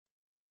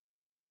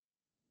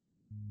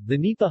The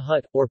Nipa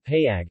hut, or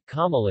payag,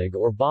 kamalig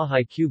or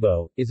bahay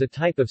kubo, is a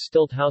type of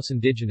stilt house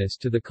indigenous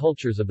to the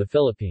cultures of the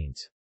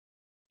Philippines.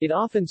 It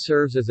often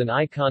serves as an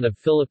icon of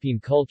Philippine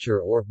culture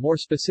or, more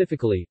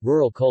specifically,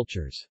 rural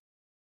cultures.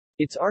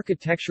 Its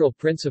architectural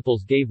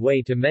principles gave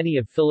way to many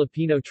of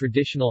Filipino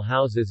traditional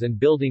houses and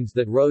buildings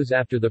that rose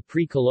after the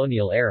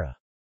pre-colonial era.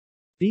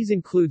 These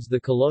includes the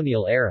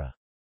colonial era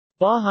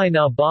Bahay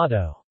na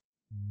Bato,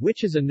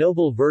 which is a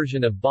noble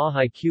version of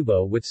Bahay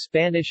Kubo with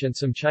Spanish and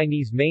some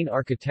Chinese main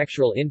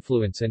architectural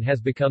influence and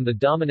has become the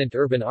dominant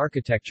urban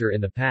architecture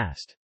in the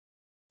past.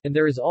 And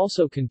there is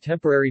also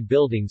contemporary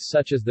buildings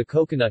such as the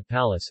Coconut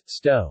Palace,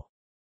 Sto.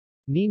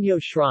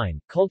 Niño Shrine,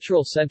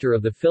 Cultural Center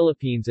of the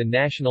Philippines and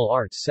National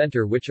Arts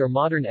Center, which are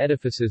modern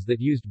edifices that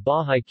used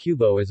Bahay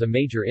Kubo as a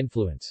major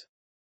influence.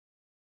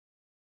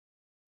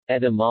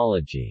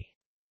 Etymology.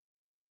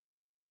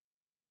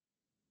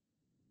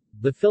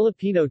 The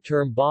Filipino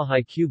term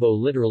Bahay Kubo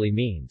literally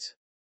means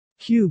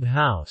cube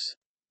house,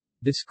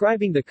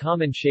 describing the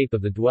common shape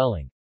of the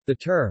dwelling. The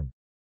term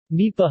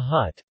Nipa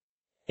hut,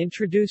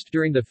 introduced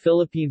during the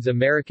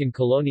Philippines-American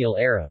colonial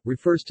era,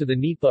 refers to the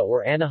nipa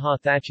or anaha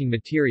thatching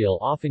material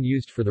often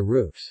used for the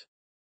roofs.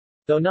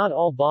 Though not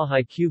all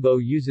Bahay Kubo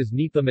uses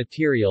nipa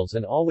materials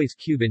and always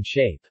cube in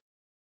shape.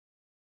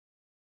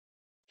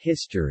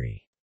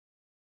 History.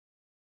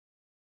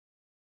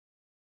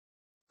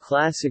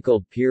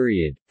 Classical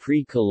period,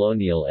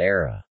 pre-colonial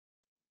era.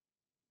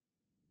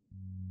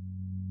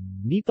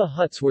 Nipa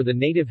huts were the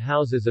native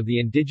houses of the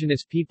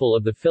indigenous people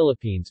of the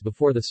Philippines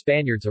before the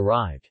Spaniards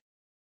arrived.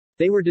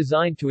 They were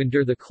designed to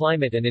endure the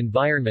climate and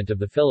environment of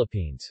the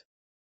Philippines.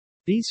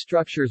 These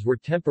structures were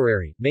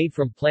temporary, made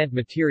from plant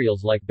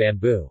materials like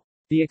bamboo.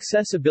 The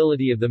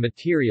accessibility of the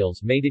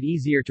materials made it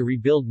easier to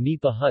rebuild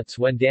nipa huts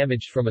when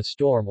damaged from a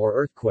storm or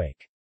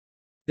earthquake.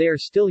 They are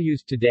still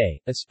used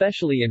today,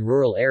 especially in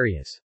rural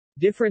areas.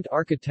 Different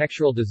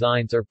architectural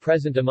designs are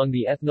present among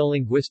the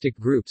ethno-linguistic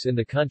groups in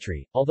the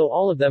country, although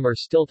all of them are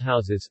stilt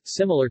houses,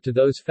 similar to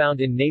those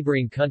found in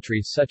neighboring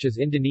countries such as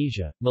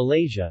Indonesia,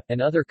 Malaysia, and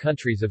other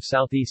countries of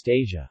Southeast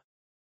Asia.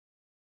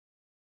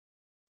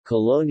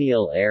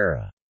 Colonial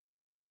era.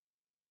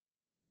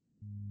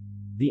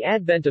 The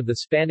advent of the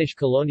Spanish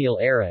colonial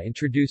era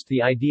introduced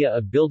the idea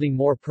of building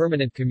more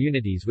permanent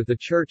communities with the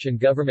church and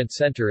government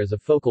center as a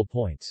focal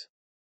points.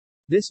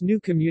 This new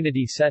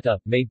community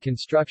setup made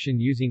construction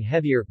using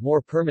heavier, more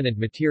permanent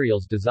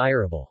materials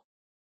desirable.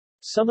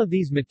 Some of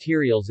these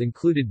materials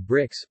included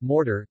bricks,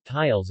 mortar,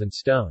 tiles and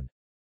stone.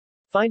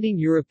 Finding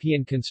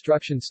European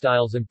construction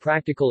styles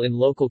impractical in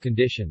local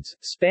conditions,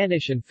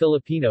 Spanish and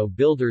Filipino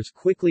builders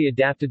quickly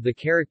adapted the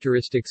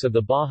characteristics of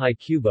the Bahay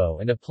Kubo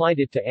and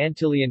applied it to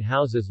Antillean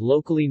houses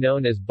locally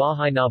known as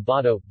Bahay na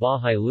Bato,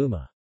 Bahay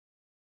Luma.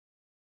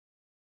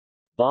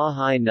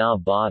 Bahay na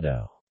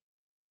Bato.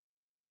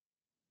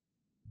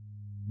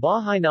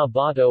 Bahay na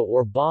Bato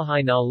or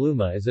Bahay na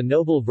Luma is a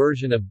noble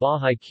version of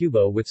Bahay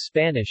Kubo with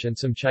Spanish and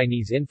some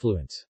Chinese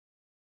influence.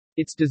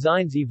 Its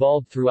designs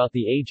evolved throughout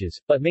the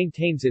ages, but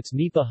maintains its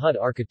nipa hut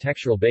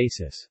architectural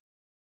basis.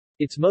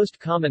 Its most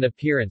common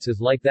appearance is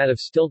like that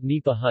of stilt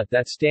nipa hut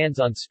that stands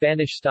on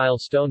Spanish-style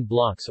stone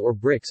blocks or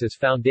bricks as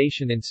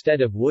foundation instead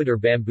of wood or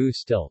bamboo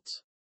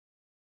stilts.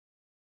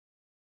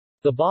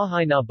 The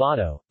Bahay na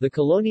Bato, the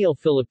colonial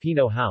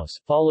Filipino house,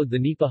 followed the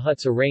nipa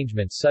hut's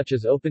arrangements such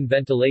as open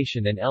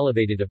ventilation and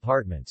elevated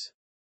apartments.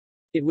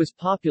 It was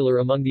popular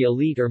among the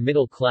elite or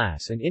middle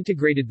class and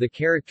integrated the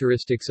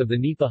characteristics of the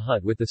nipa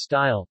hut with the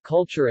style,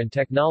 culture and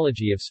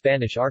technology of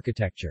Spanish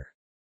architecture.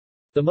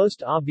 The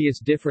most obvious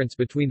difference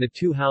between the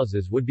two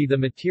houses would be the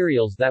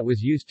materials that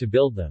was used to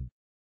build them.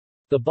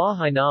 The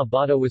Bahay na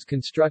Bato was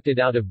constructed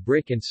out of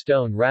brick and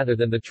stone rather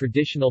than the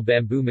traditional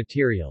bamboo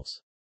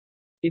materials.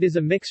 It is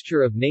a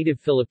mixture of native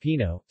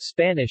Filipino,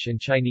 Spanish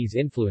and Chinese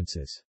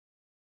influences.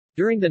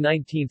 During the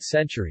 19th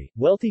century,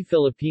 wealthy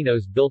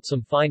Filipinos built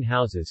some fine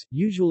houses,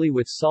 usually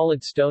with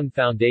solid stone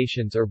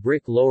foundations or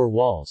brick lower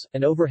walls,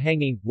 an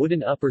overhanging,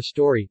 wooden upper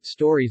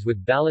stories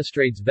with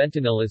balustrades,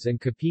 ventanillas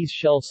and capiz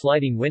shell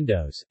sliding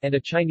windows, and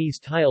a Chinese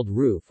tiled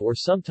roof or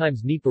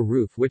sometimes nipa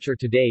roof, which are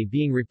today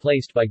being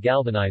replaced by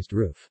galvanized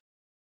roof.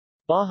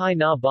 Bahay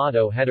na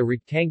Bato had a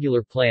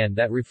rectangular plan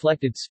that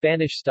reflected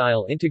Spanish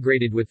style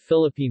integrated with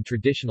Philippine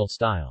traditional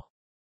style.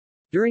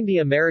 During the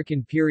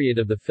American period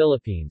of the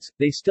Philippines,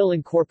 they still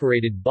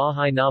incorporated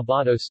Bahay na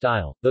Bato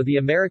style, though the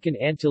American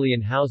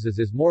Antillean houses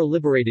is more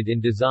liberated in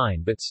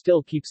design but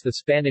still keeps the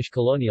Spanish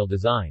colonial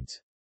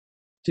designs.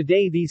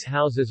 Today these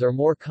houses are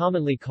more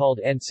commonly called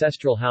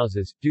ancestral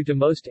houses, due to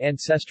most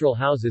ancestral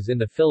houses in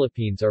the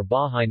Philippines are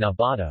Bahay na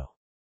Bato.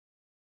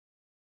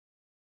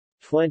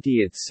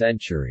 20th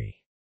century.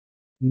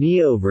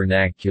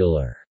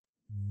 Neo-vernacular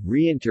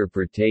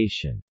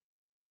reinterpretation.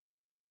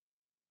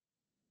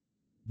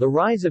 The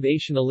rise of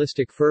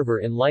nationalistic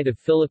fervor in light of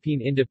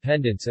Philippine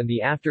independence and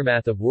the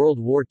aftermath of World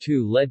War II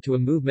led to a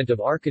movement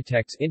of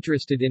architects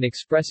interested in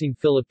expressing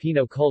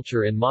Filipino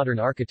culture in modern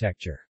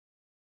architecture.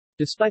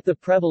 Despite the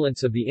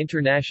prevalence of the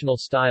international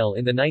style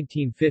in the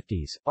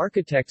 1950s,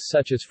 architects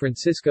such as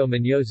Francisco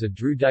Mendoza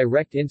drew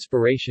direct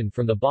inspiration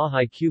from the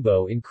Bahay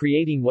Kubo in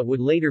creating what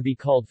would later be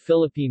called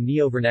Philippine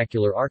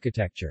neovernacular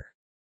architecture.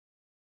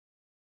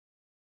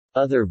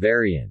 Other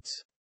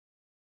variants.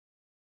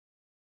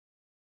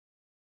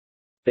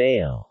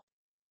 Bale.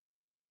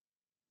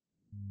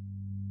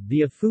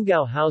 The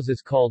Ifugao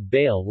houses called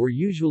Bale were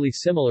usually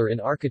similar in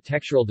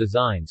architectural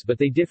designs, but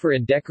they differ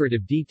in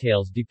decorative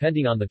details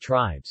depending on the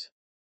tribes.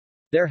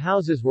 Their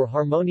houses were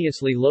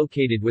harmoniously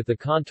located with the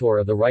contour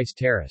of the rice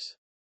terrace.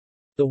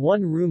 The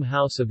one-room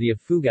house of the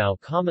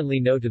Ifugao commonly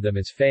know to them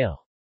as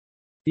Fale.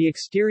 The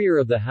exterior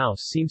of the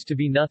house seems to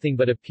be nothing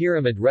but a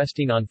pyramid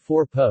resting on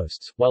 4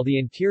 posts, while the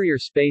interior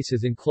space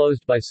is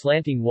enclosed by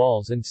slanting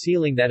walls and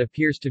ceiling that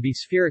appears to be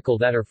spherical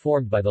that are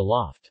formed by the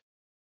loft.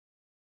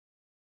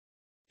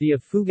 The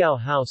Ifugao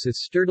house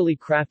is sturdily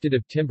crafted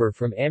of timber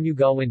from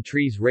Amugawan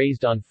trees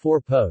raised on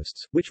 4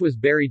 posts, which was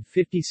buried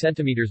 50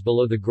 centimeters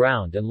below the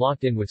ground and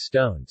locked in with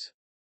stones.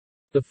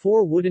 The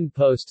 4 wooden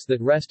posts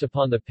that rest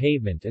upon the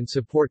pavement and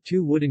support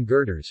 2 wooden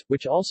girders,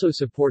 which also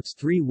supports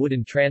 3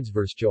 wooden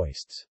transverse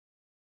joists.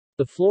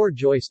 The floor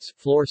joists,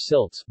 floor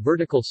silts,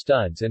 vertical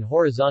studs and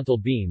horizontal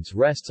beams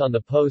rests on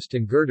the post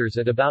and girders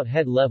at about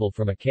head level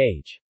from a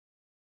cage.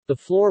 The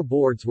floor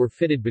boards were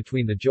fitted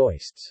between the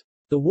joists.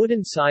 The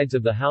wooden sides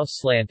of the house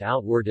slant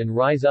outward and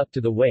rise up to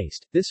the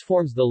waist. This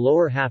forms the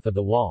lower half of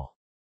the wall.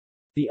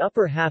 The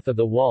upper half of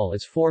the wall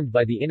is formed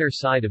by the inner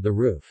side of the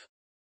roof.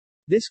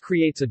 This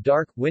creates a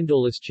dark,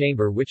 windowless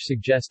chamber which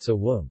suggests a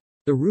womb.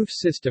 The roof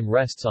system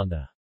rests on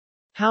the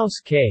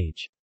house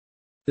cage.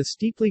 The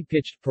steeply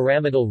pitched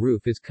pyramidal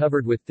roof is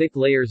covered with thick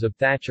layers of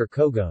thatch or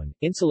kogon,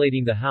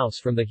 insulating the house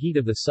from the heat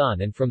of the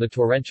sun and from the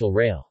torrential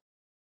rail.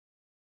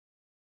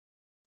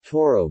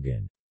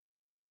 Torogan.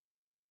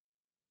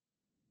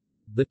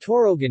 The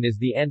Torogan is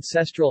the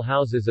ancestral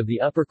houses of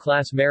the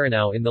upper-class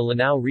Maranao in the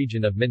Lanao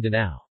region of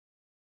Mindanao.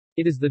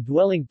 It is the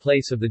dwelling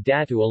place of the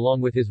Datu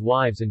along with his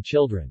wives and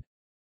children.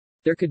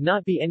 There could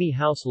not be any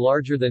house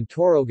larger than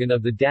Torogan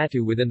of the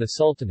Datu within the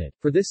Sultanate,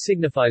 for this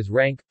signifies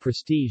rank,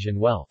 prestige and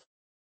wealth.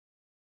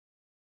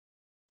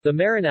 The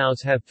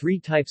Maranaos have 3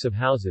 types of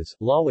houses: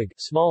 Lawag,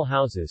 small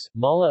houses;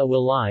 Mala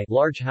Awalay,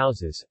 large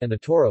houses; and the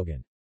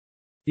Torogan.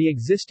 The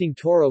existing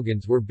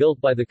Torogans were built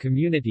by the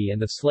community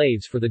and the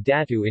slaves for the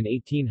Datu in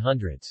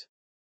 1800s.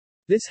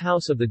 This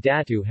house of the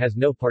Datu has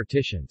no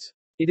partitions.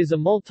 It is a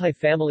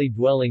multi-family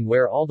dwelling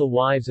where all the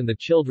wives and the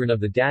children of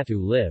the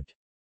Datu lived.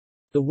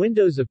 The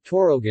windows of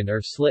Torogan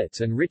are slits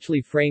and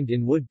richly framed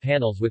in wood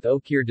panels with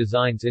ochre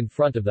designs in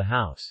front of the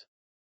house.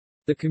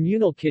 The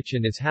communal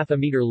kitchen is half a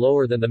meter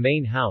lower than the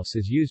main house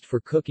is used for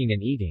cooking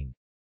and eating.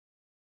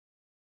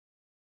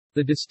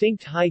 The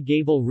distinct high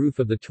gable roof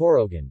of the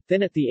Torogan,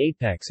 thin at the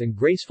apex and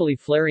gracefully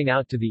flaring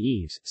out to the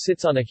eaves,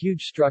 sits on a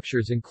huge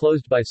structures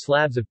enclosed by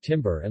slabs of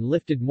timber and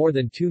lifted more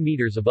than 2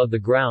 meters above the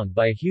ground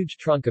by a huge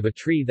trunk of a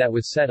tree that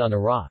was set on a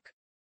rock.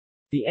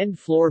 The end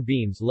floor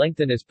beams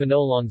lengthen as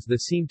panolongs that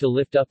seem to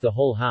lift up the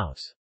whole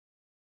house.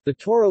 The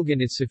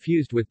Torogan is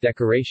suffused with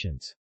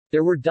decorations.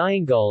 There were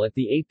diangal at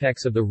the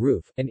apex of the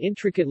roof, and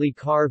intricately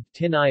carved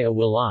tinay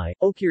awalay,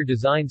 ochre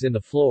designs in the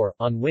floor,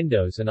 on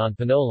windows and on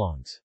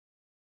panolongs.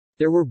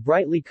 There were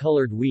brightly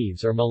colored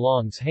weaves or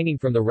malongs hanging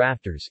from the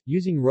rafters,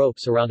 using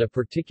ropes around a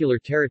particular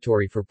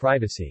territory for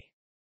privacy.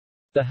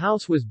 The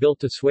house was built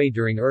to sway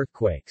during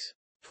earthquakes.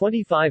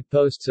 25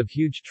 posts of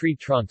huge tree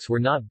trunks were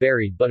not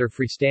buried but are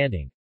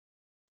freestanding.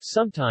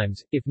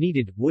 Sometimes, if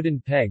needed,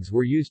 wooden pegs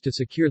were used to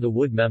secure the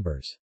wood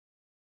members.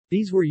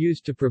 These were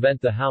used to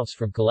prevent the house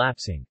from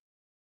collapsing.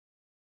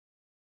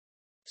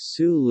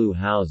 Sulu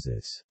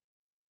houses.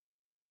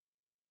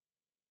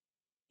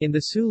 In the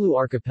Sulu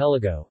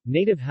archipelago,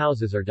 native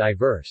houses are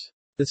diverse.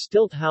 The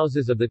stilt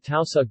houses of the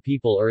Tausug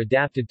people are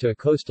adapted to a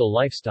coastal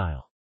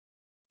lifestyle.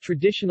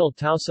 Traditional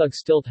Tausug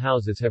stilt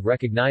houses have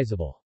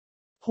recognizable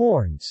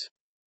horns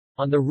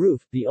on the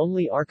roof, the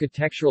only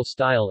architectural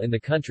style in the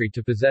country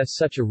to possess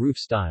such a roof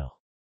style.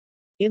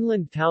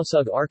 Inland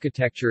Tausug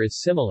architecture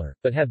is similar,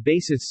 but have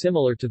bases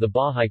similar to the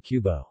Bahay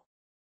Kubo.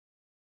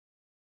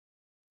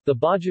 The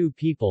Baju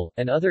people,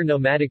 and other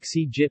nomadic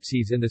sea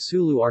gypsies in the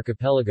Sulu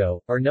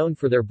archipelago, are known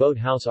for their boat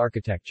house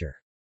architecture.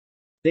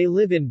 They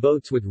live in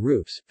boats with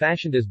roofs,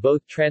 fashioned as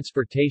both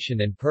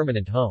transportation and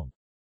permanent home.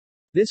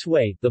 This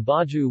way, the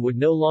Baju would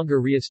no longer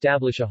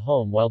re-establish a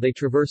home while they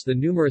traverse the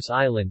numerous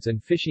islands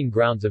and fishing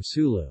grounds of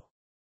Sulu.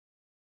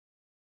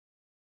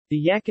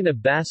 The Yakan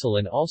of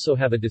Basilan also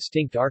have a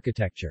distinct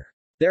architecture.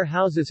 Their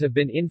houses have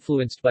been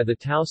influenced by the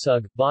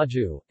Tausug,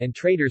 Baju, and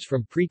traders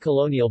from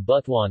pre-colonial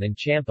Butuan and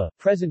Champa,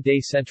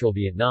 present-day central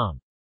Vietnam.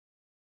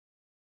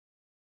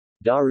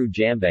 Daru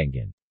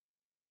Jambangan.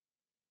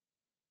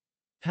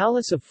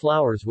 Palace of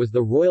Flowers was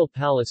the royal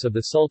palace of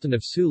the Sultan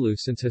of Sulu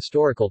since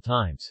historical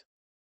times.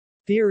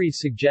 Theories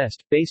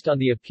suggest, based on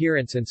the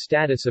appearance and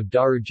status of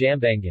Daru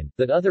Jambangan,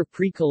 that other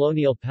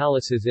pre-colonial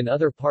palaces in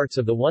other parts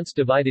of the once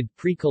divided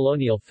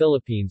pre-colonial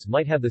Philippines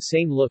might have the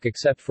same look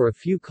except for a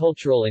few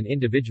cultural and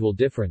individual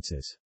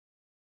differences.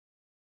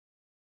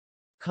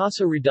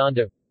 Casa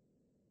Redonda.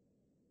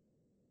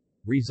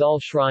 Rizal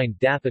Shrine,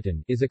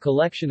 Dapitan, is a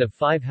collection of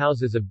 5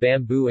 houses of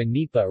bamboo and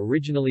nipa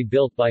originally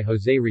built by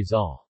Jose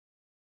Rizal.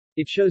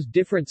 It shows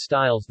different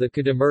styles that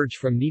could emerge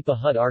from nipa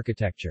hut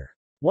architecture.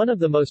 One of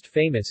the most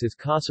famous is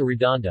Casa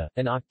Redonda,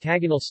 an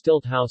octagonal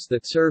stilt house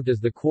that served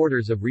as the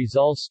quarters of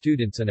Rizal's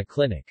students and a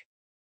clinic.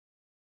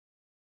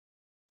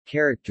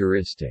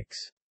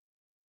 Characteristics.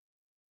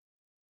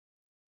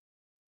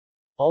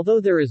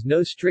 Although there is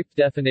no strict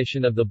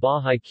definition of the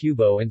Bahay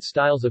Kubo and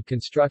styles of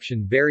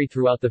construction vary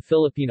throughout the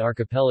Philippine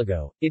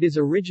archipelago, it is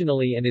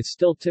originally and is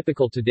still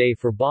typical today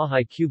for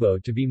Bahay Kubo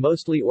to be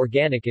mostly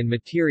organic in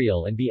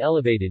material and be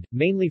elevated,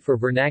 mainly for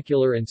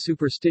vernacular and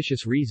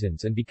superstitious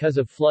reasons, and because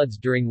of floods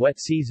during wet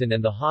season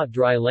and the hot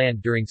dry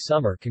land during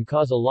summer can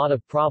cause a lot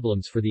of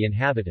problems for the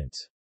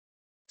inhabitants.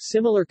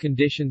 Similar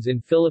conditions in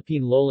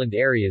Philippine lowland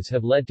areas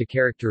have led to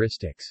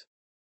characteristics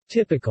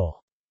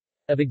typical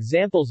of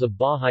examples of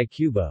Bahay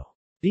Kubo.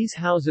 These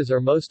houses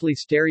are mostly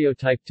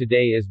stereotyped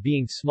today as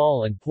being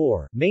small and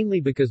poor,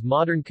 mainly because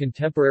modern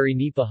contemporary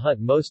nipa hut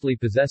mostly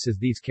possesses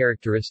these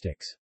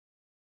characteristics.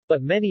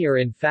 But many are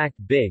in fact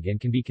big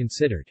and can be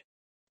considered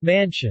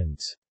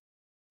mansions.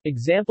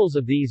 Examples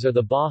of these are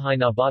the Bahay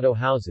Nabato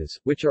houses,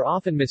 which are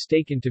often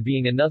mistaken to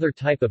being another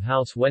type of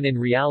house when in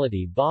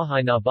reality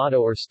Bahay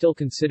Nabato are still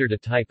considered a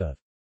type of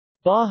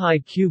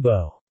Bahay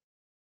Kubo.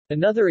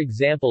 Another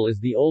example is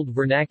the old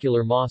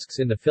vernacular mosques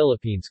in the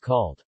Philippines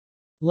called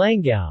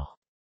Langgao.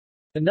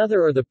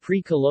 Another are the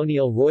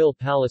pre-colonial royal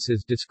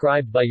palaces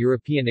described by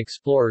European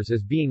explorers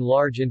as being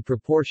large in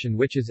proportion,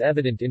 which is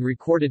evident in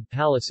recorded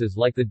palaces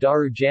like the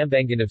Daru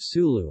Jambangan of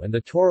Sulu and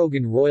the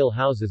Torogan royal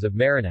houses of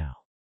Maranao.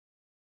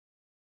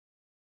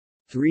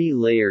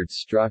 3-layered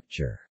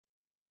structure.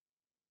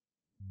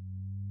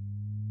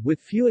 With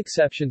few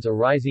exceptions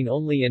arising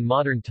only in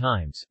modern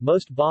times,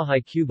 most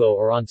Bahay Kubo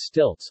are on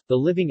stilts. The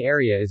living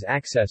area is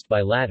accessed by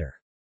ladder.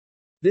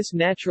 This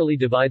naturally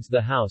divides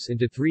the house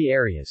into 3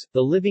 areas,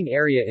 the living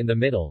area in the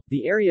middle,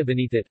 the area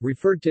beneath it,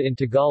 referred to in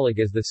Tagalog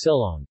as the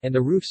silong, and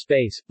the roof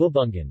space,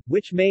 bubungan,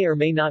 which may or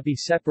may not be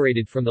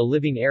separated from the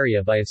living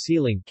area by a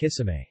ceiling,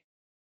 kisame.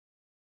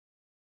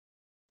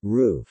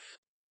 Roof.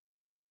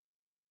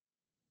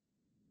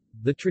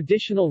 The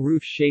traditional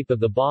roof shape of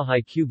the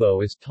Bahay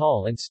Kubo is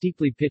tall and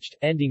steeply pitched,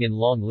 ending in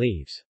long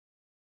leaves.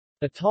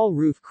 A tall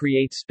roof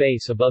creates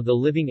space above the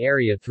living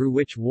area through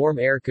which warm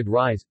air could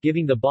rise,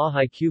 giving the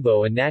Bahay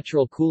Kubo a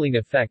natural cooling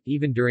effect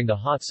even during the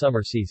hot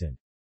summer season.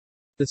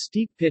 The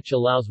steep pitch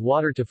allows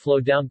water to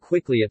flow down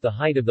quickly at the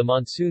height of the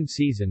monsoon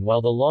season,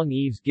 while the long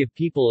eaves give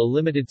people a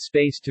limited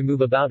space to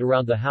move about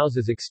around the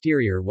house's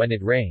exterior when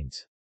it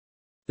rains.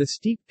 The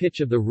steep pitch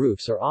of the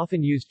roofs are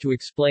often used to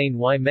explain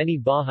why many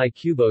Bahay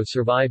Kubo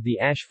survived the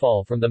ash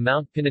fall from the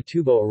Mount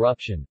Pinatubo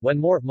eruption, when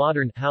more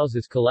modern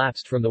houses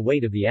collapsed from the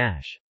weight of the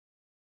ash.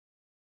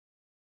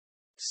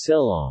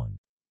 Silong.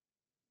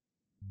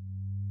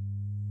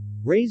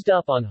 Raised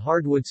up on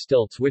hardwood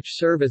stilts which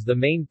serve as the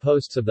main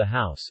posts of the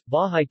house,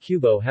 Bahay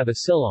Kubo have a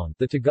silong.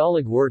 The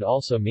Tagalog word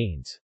also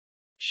means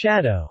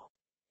shadow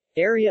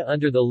area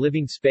under the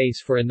living space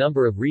for a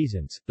number of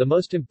reasons, the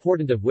most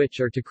important of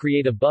which are to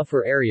create a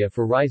buffer area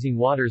for rising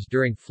waters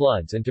during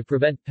floods and to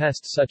prevent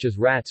pests such as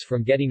rats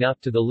from getting up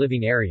to the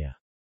living area.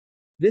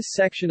 This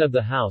section of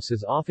the house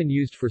is often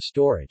used for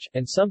storage,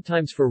 and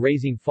sometimes for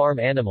raising farm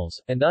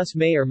animals, and thus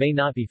may or may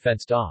not be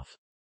fenced off.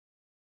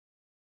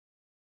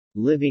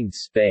 Living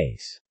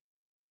space.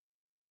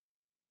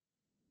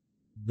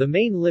 The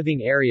main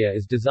living area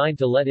is designed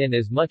to let in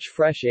as much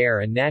fresh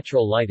air and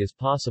natural light as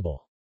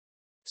possible.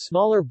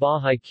 Smaller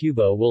Bahay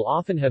Kubo will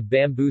often have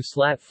bamboo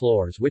slat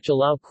floors which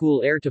allow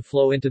cool air to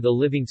flow into the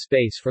living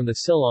space from the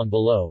silong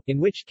below, in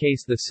which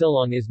case the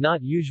silong is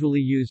not usually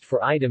used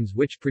for items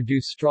which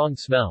produce strong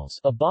smells.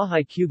 A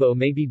Bahay Kubo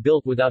may be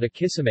built without a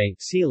kisame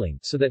ceiling,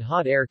 so that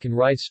hot air can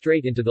rise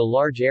straight into the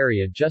large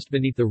area just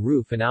beneath the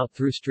roof and out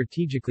through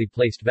strategically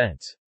placed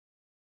vents.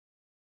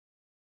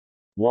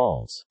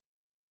 Walls.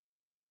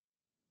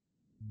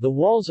 The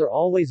walls are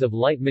always of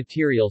light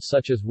material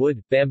such as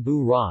wood,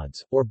 bamboo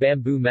rods, or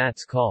bamboo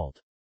mats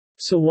called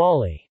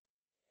sawali.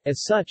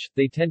 As such,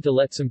 they tend to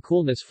let some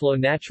coolness flow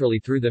naturally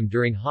through them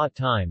during hot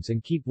times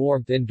and keep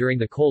warmth in during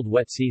the cold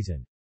wet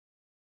season.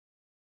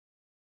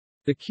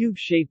 The cube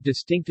shape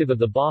distinctive of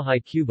the Bahay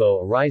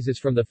Kubo arises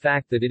from the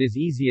fact that it is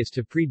easiest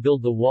to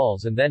pre-build the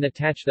walls and then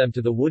attach them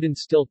to the wooden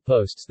stilt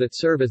posts that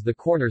serve as the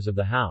corners of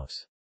the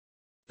house.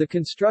 The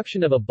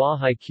construction of a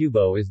Bahay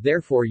Kubo is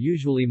therefore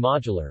usually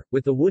modular,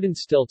 with the wooden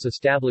stilts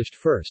established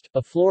first,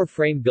 a floor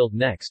frame built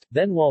next,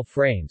 then wall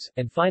frames,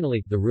 and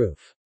finally, the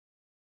roof.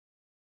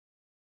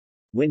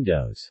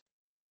 Windows.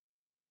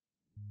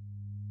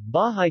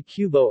 Bahay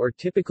Kubo are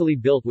typically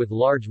built with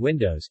large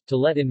windows, to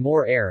let in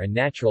more air and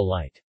natural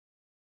light.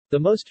 The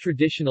most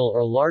traditional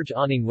are large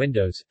awning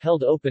windows,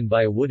 held open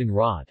by a wooden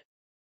rod.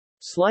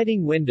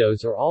 Sliding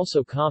windows are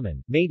also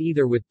common, made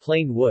either with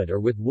plain wood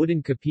or with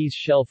wooden capiz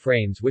shell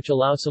frames which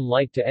allow some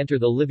light to enter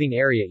the living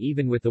area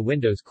even with the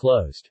windows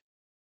closed.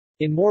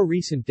 In more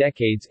recent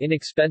decades,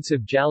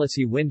 inexpensive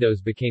jalousie windows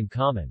became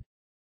common.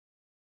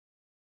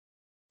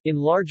 In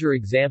larger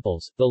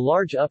examples, the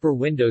large upper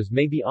windows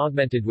may be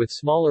augmented with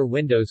smaller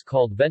windows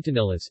called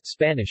ventanillas,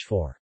 Spanish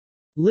for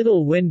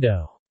little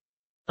window,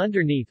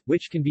 underneath,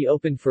 which can be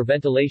opened for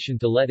ventilation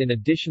to let in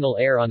additional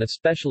air on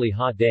especially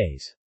hot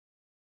days.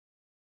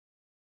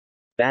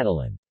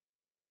 Battalion.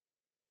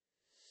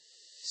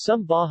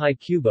 Some bahay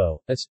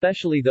kubo,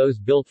 especially those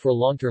built for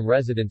long-term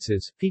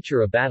residences,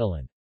 feature a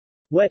battalion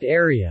wet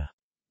area,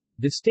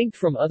 distinct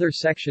from other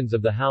sections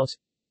of the house,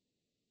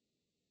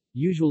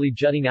 usually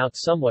jutting out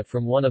somewhat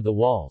from one of the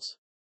walls.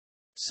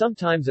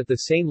 Sometimes at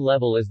the same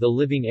level as the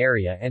living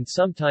area and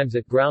sometimes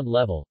at ground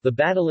level, the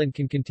battalion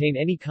can contain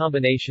any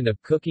combination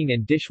of cooking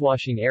and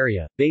dishwashing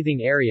area,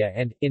 bathing area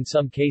and, in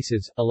some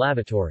cases, a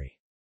lavatory.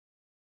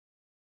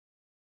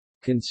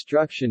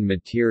 Construction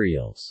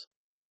materials.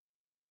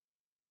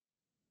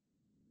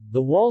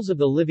 The walls of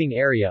the living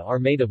area are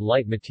made of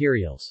light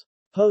materials.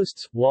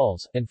 Posts,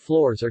 walls, and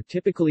floors are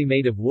typically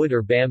made of wood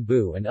or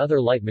bamboo and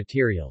other light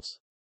materials.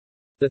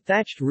 The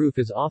thatched roof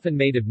is often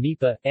made of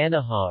nipa,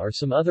 anaha or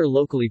some other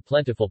locally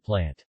plentiful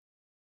plant,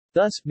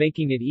 thus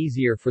making it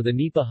easier for the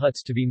nipa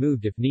huts to be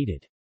moved if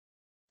needed.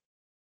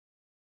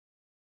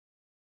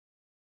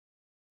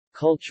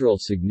 Cultural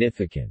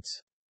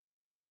significance.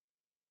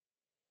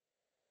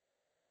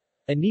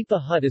 A nipa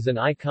hut is an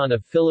icon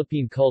of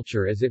Philippine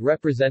culture as it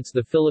represents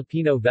the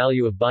Filipino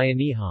value of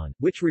bayanihan,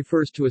 which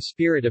refers to a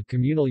spirit of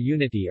communal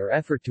unity or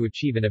effort to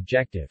achieve an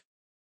objective.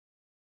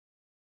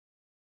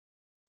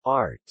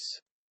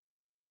 Arts.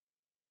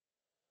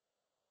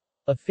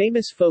 A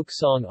famous folk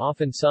song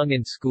often sung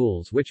in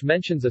schools which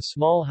mentions a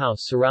small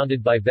house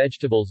surrounded by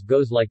vegetables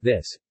goes like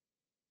this.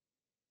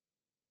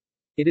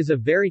 It is a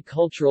very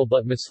cultural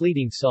but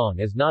misleading song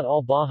as not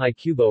all bahay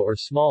kubo are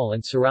small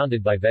and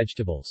surrounded by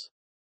vegetables.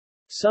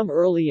 Some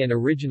early and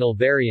original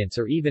variants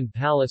are even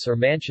palace or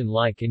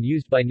mansion-like and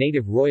used by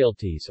native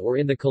royalties or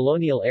in the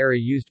colonial era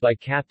used by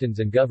captains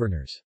and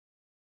governors.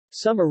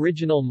 Some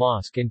original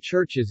mosque and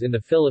churches in the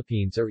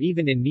Philippines are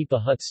even in nipa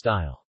hut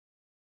style.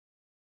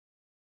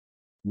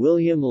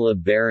 William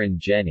LeBaron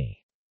Jenney.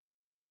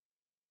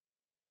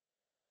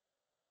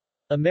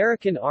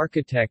 American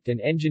architect and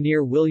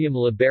engineer William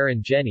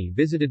LeBaron Jenney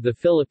visited the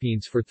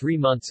Philippines for 3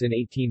 months in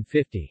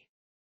 1850.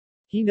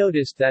 He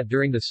noticed that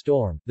during the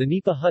storm, the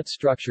nipa hut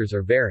structures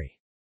are very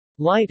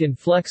light and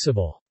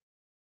flexible.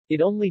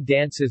 It only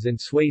dances and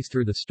sways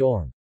through the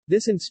storm.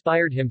 This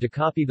inspired him to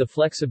copy the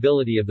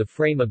flexibility of the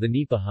frame of the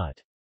nipa hut.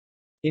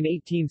 In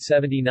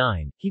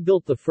 1879, he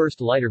built the first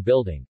lighter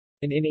building.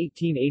 And in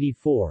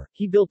 1884,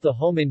 he built the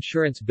Home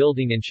Insurance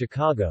Building in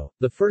Chicago,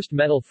 the first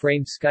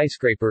metal-framed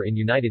skyscraper in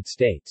United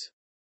States.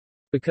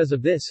 Because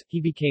of this, he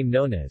became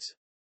known as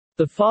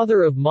the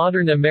father of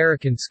modern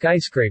American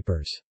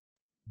skyscrapers,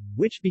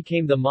 which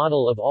became the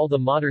model of all the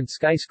modern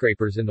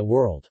skyscrapers in the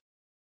world.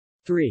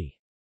 3.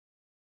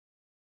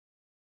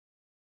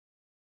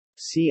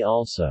 See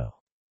also: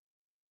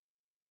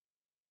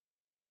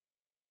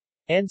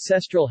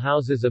 Ancestral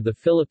houses of the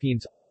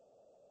Philippines,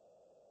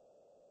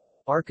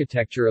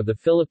 Architecture of the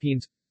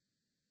Philippines,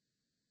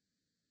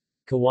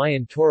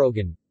 Kawayan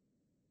Torogan,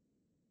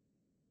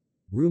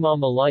 Rumah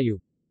Malayu,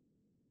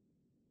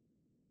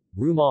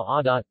 Rumah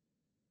Adat,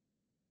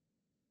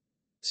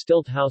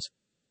 Stilt House,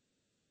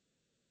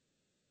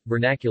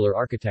 Vernacular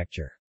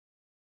architecture.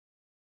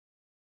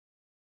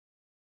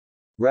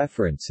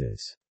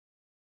 References.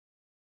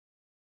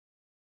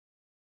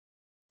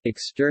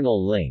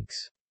 External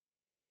links.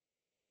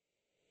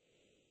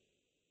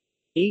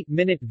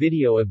 8-minute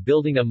video of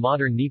building a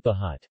modern nipa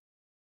hut.